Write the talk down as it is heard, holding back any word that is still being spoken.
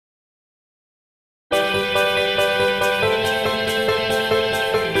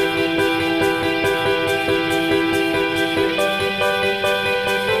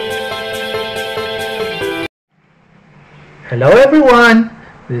Hello everyone!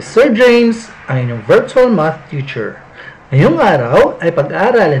 This is Sir James, ang inyong virtual math teacher. Ngayong araw ay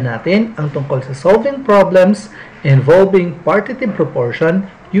pag-aaralan natin ang tungkol sa solving problems involving partitive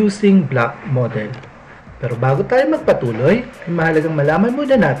proportion using block model. Pero bago tayo magpatuloy, ay mahalagang malaman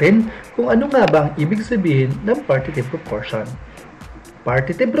muna natin kung ano nga ba ang ibig sabihin ng partitive proportion.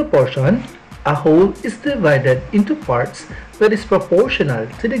 Partitive proportion, a whole is divided into parts that is proportional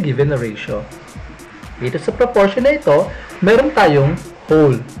to the given ratio. Dito sa proportion na ito, meron tayong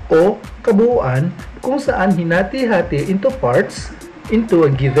whole o kabuuan kung saan hinati-hati into parts into a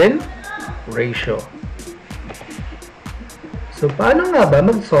given ratio. So, paano nga ba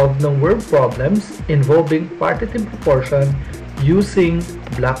mag-solve ng word problems involving partitive proportion using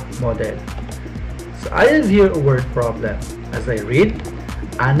block model? So, I have here a word problem. As I read,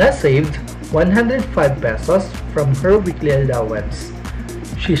 Anna saved 105 pesos from her weekly allowance.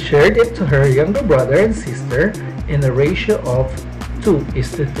 She shared it to her younger brother and sister in a ratio of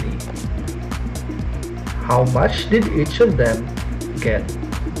 2:3. How much did each of them get?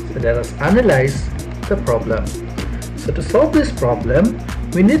 So let us analyze the problem. So to solve this problem,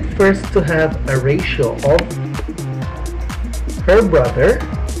 we need first to have a ratio of her brother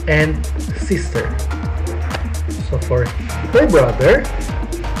and sister. So for her brother,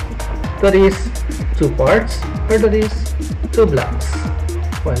 that is 2 parts, or that is 2 blocks.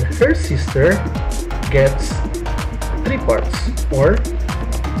 While her sister gets 3 parts or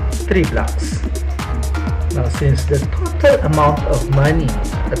 3 blocks. Now, since the total amount of money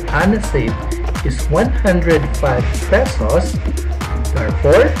that Anna saved is 105 pesos,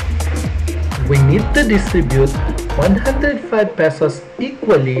 therefore, we need to distribute 105 pesos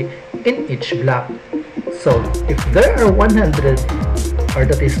equally in each block. So, if there are 100, or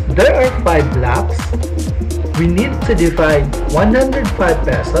that is, there are 5 blocks, we need to divide 105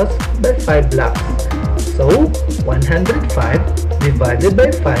 pesos by 5 blocks. So, 105 divided by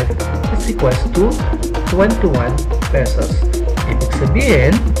 5 is equals to 21 pesos. Ibig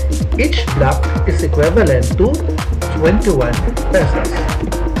sabihin, each block is equivalent to 21 pesos.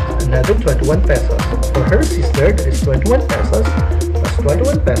 Another 21 pesos. For her sister, that is 21 pesos plus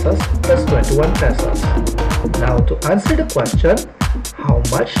 21 pesos plus 21 pesos. Now, to answer the question, how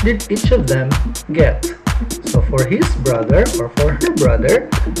much did each of them get? So for his brother or for her brother,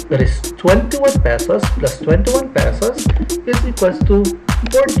 that is 21 pesos plus 21 pesos is equals to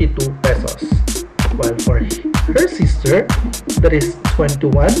 42 pesos. While for her sister, that is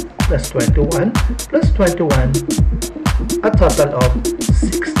 21 plus 21 plus 21, a total of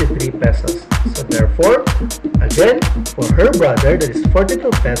 63 pesos. So therefore, again, for her brother, that is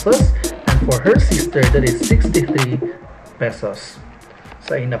 42 pesos, and for her sister, that is 63 pesos.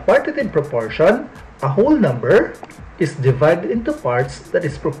 So in a partitive proportion, a whole number is divided into parts that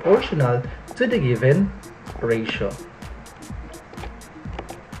is proportional to the given ratio.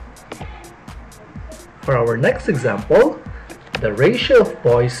 For our next example, the ratio of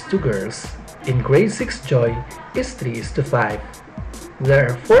boys to girls in grade 6 Joy is 3:5. There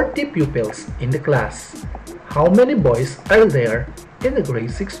are 40 pupils in the class. How many boys are there in the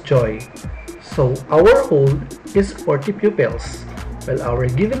grade 6 Joy? So our whole is 40 pupils. Well, our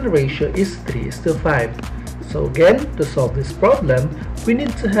given ratio is 3:5. So again, to solve this problem, we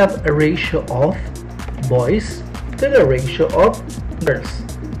need to have a ratio of boys to the ratio of girls.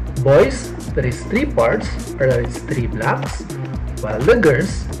 Boys, that is 3 parts, or that is 3 blocks, while the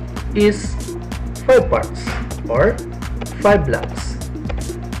girls is 5 parts, or 5 blocks.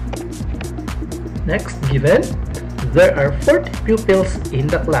 Next, given, there are 40 pupils in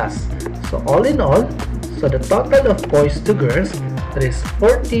the class. So all in all, so the total of boys to girls, that is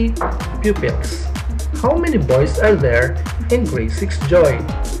 40 pupils. How many boys are there in grade 6 Joy?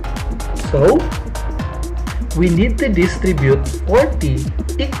 So, we need to distribute 40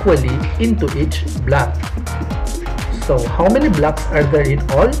 equally into each block. So, how many blocks are there in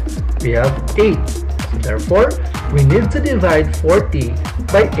all? We have 8. So, therefore, we need to divide 40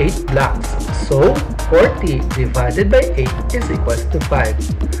 by 8 blocks. So, 40 divided by 8 is equals to 5.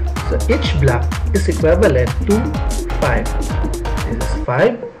 So, each block is equivalent to 5. This is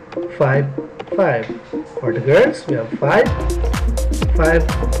 5, 5, 5. For the girls, we have 5, 5,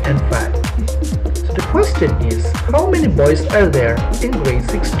 and 5. So the question is, how many boys are there in grade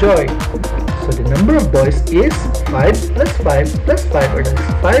 6 Joy? So the number of boys is 5 plus 5 plus 5, or that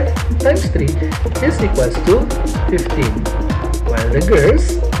is 5 times 3 is equals to 15. While the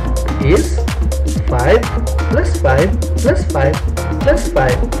girls is 5 plus 5 plus 5 plus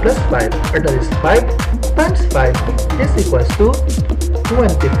 5 plus 5, or that is 5 times 5 is equals to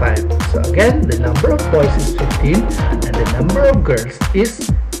 25. So again, the number of boys is 15 and the number of girls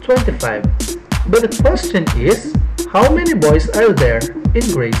is 25. But the question is, how many boys are there in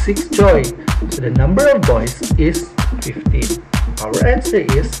grade 6 Joy? So the number of boys is 15. Our answer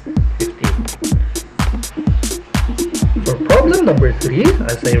is 15. For problem number 3,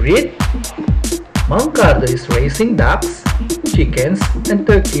 as I read, Mang Cardo is raising ducks, chickens, and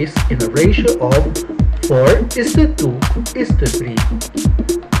turkeys in a ratio of 4:2:3.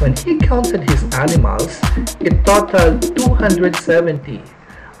 When he counted his animals, it totaled 270.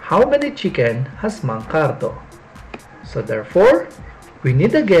 How many chicken has Mang Cardo? So therefore, we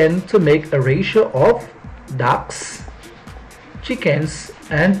need again to make a ratio of ducks, chickens,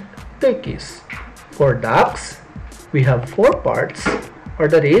 and turkeys. For ducks, we have 4 parts, or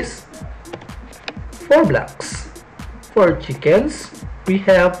that is 4 blocks. For chickens, we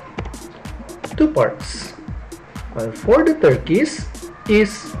have 2 parts, while for the turkeys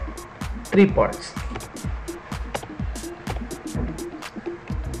is 3 parts.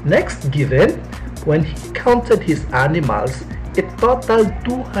 Next given, when he counted his animals, it totaled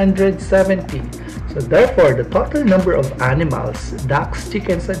 270. So therefore, the total number of animals, ducks,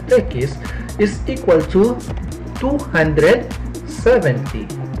 chickens, and turkeys is equal to 270.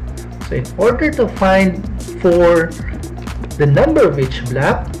 So in order to find for the number of each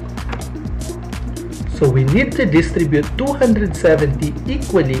block, so we need to distribute 270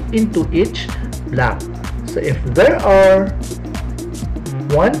 equally into each block. So if there are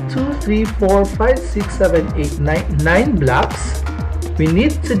 1, 2, 3, 4, 5, 6, 7, 8, 9 blocks, we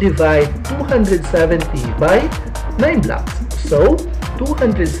need to divide 270 by 9 blocks. So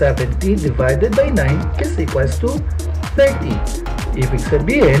 270 divided by 9 is equals to 30. Ibig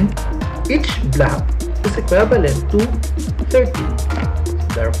sabihin, each block is equivalent to 30.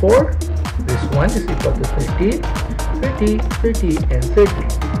 Therefore, this one is equal to 30, 30, 30, and 30.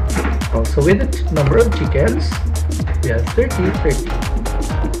 Also with the number of chickens, we have 30, 30.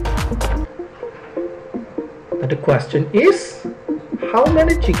 But the question is, how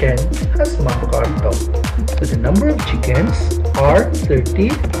many chicken has Mang Cardo? So the number of chickens are 30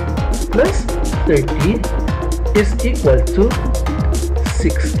 plus 30 is equal to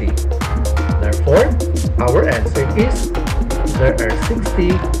 60. Therefore, our answer is there are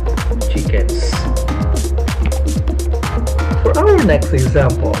 60 chickens. For our next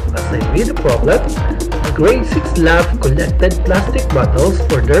example, as I read the problem, a grade 6 lab collected plastic bottles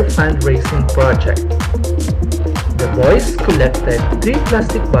for their fundraising project. The boys collected 3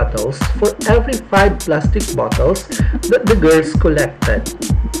 plastic bottles for every 5 plastic bottles that the girls collected.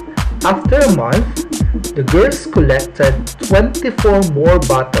 After a month, the girls collected 24 more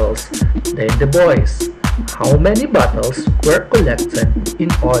bottles than the boys. How many bottles were collected in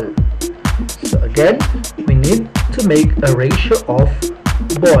all? So again, we need to make a ratio of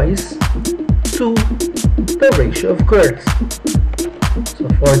boys to the ratio of girls. So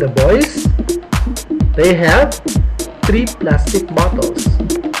for the boys, they have 3 plastic bottles,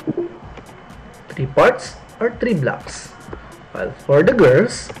 3 parts or 3 blocks, while for the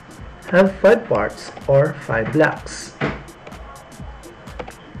girls, have 5 parts or 5 blocks.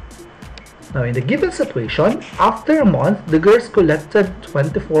 Now in the given situation, after a month, the girls collected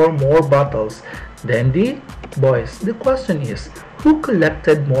 24 more bottles than the boys. The question is, who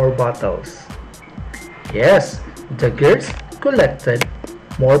collected more bottles? Yes, the girls collected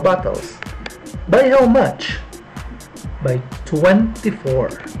more bottles. By how much? By 24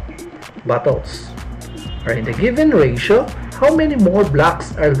 bottles. Or in the given ratio, how many more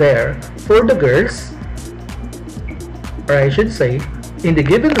blocks are there for the girls? Or I should say, in the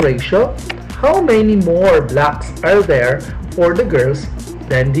given ratio, how many more blocks are there for the girls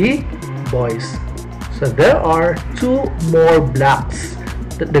than the boys? So there are 2 more blocks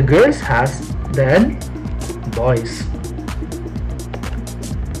that the girls has than boys.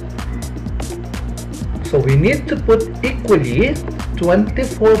 So we need to put equally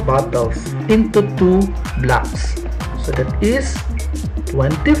 24 bottles into 2 blocks. So that is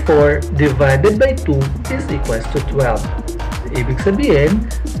 24 divided by 2 is equals to 12. So ibig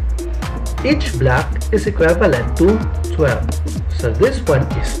sabihin, each block is equivalent to 12. So this one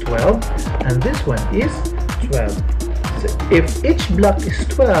is 12 and this one is 12. So if each block is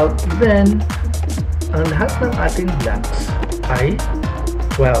 12, then ang lahat ng ating blocks ay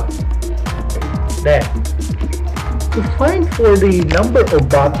 12. Then, to find for the number of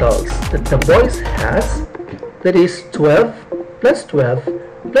bottles that the boys has, that is 12 plus 12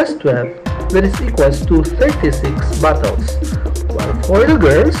 plus 12, that is equals to 36 bottles. While for the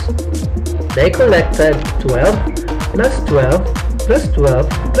girls, they collected 12 plus 12 plus 12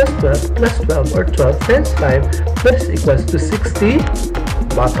 plus 12 plus 12, or 12 times 5, that is equals to 60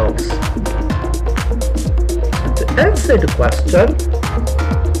 bottles. So to answer the question,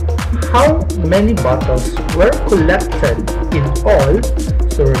 how many bottles were collected in all.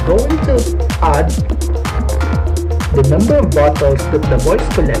 So we're going to add the number of bottles that the boys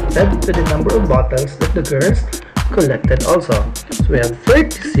collected to the number of bottles that the girls collected also. So we have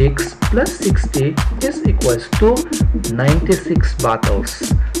 36 plus 60 is equals to 96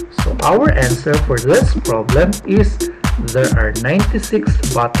 bottles. So our answer for this problem is there are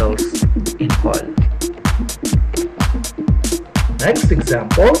 96 bottles in all. Next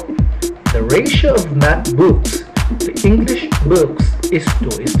example, the ratio of math books to English books is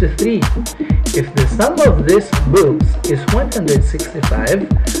 2:3. If the sum of these books is 165,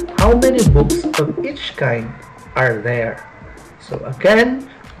 how many books of each kind are there? So again,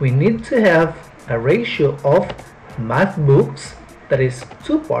 we need to have a ratio of math books, that is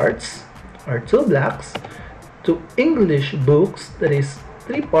 2 parts or 2 blocks, to English books, that is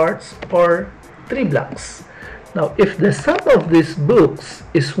 3 parts or 3 blocks. Now, if the sum of these books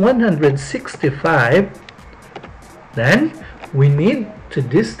is 165, then we need to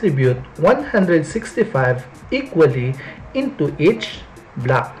distribute 165 equally into each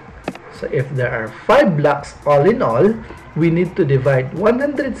block. So if there are 5 blocks all in all, we need to divide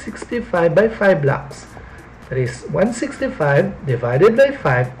 165 by 5 blocks. That is 165 divided by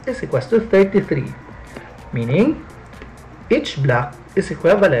 5 is equals to 33, meaning each block is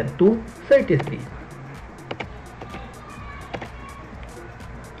equivalent to 33.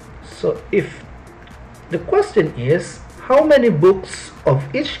 So if the question is how many books of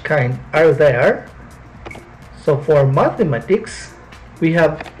each kind are there, so for mathematics we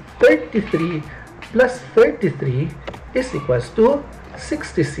have 33 plus 33 is equals to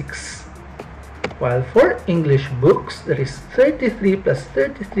 66, while for English books that is 33 plus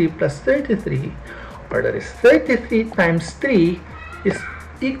 33 plus 33, or that is 33 times 3 is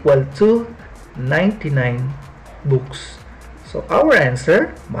equal to 99 books. So our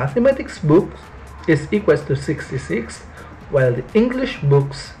answer, mathematics books, is equals to 66, while the English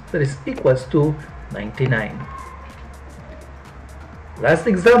books, that is equals to 99. Last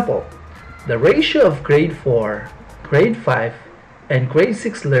example, the ratio of grade 4, grade 5, and grade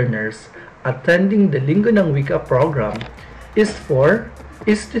 6 learners attending the Linggo ng Wika program is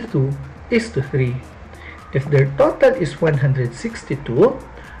 4:2:3. If their total is 162,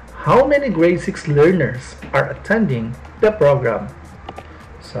 how many grade 6 learners are attending the program?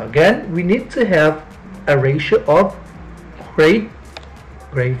 So again, we need to have a ratio of grade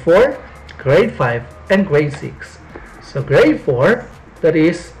 4, grade 5, and grade 6. So grade 4, that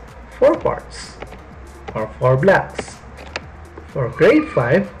is 4 parts or 4 blocks. For grade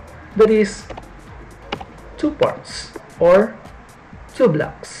 5, that is 2 parts or 2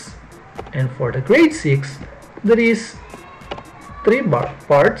 blocks. And for the grade 6, that is 3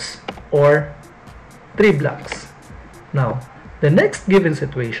 parts or 3 blocks. Now, the next given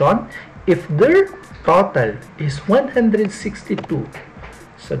situation, if their total is 162,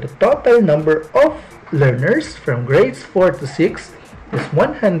 so the total number of learners from grades 4 to 6 is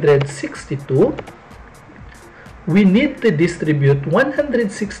 162, we need to distribute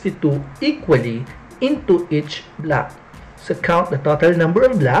 162 equally into each block. So count the total number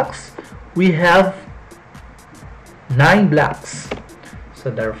of blocks. We have 9 blocks. So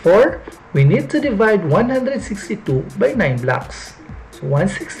therefore, we need to divide 162 by 9 blocks. So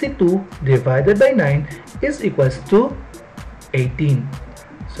 162 divided by 9 is equals to 18.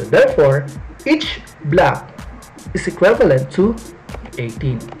 So therefore, each block is equivalent to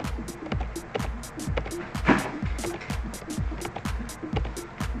 18.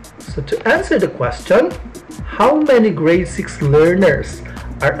 So to answer the question, how many grade 6 learners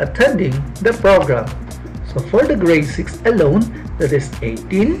are attending the program? So for the grade 6 alone, that is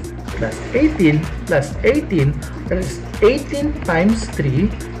 18 plus 18 plus 18, that is 18 times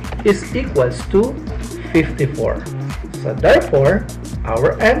 3 is equals to 54. So therefore,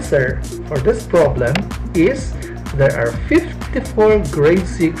 our answer for this problem is there are 54 grade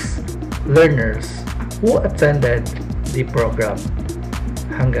 6 learners who attended the program.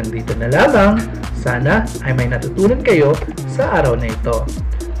 Hanggang dito na lamang. Sana ay may natutunan kayo sa araw na ito.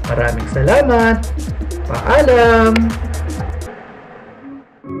 Maraming salamat. Paalam!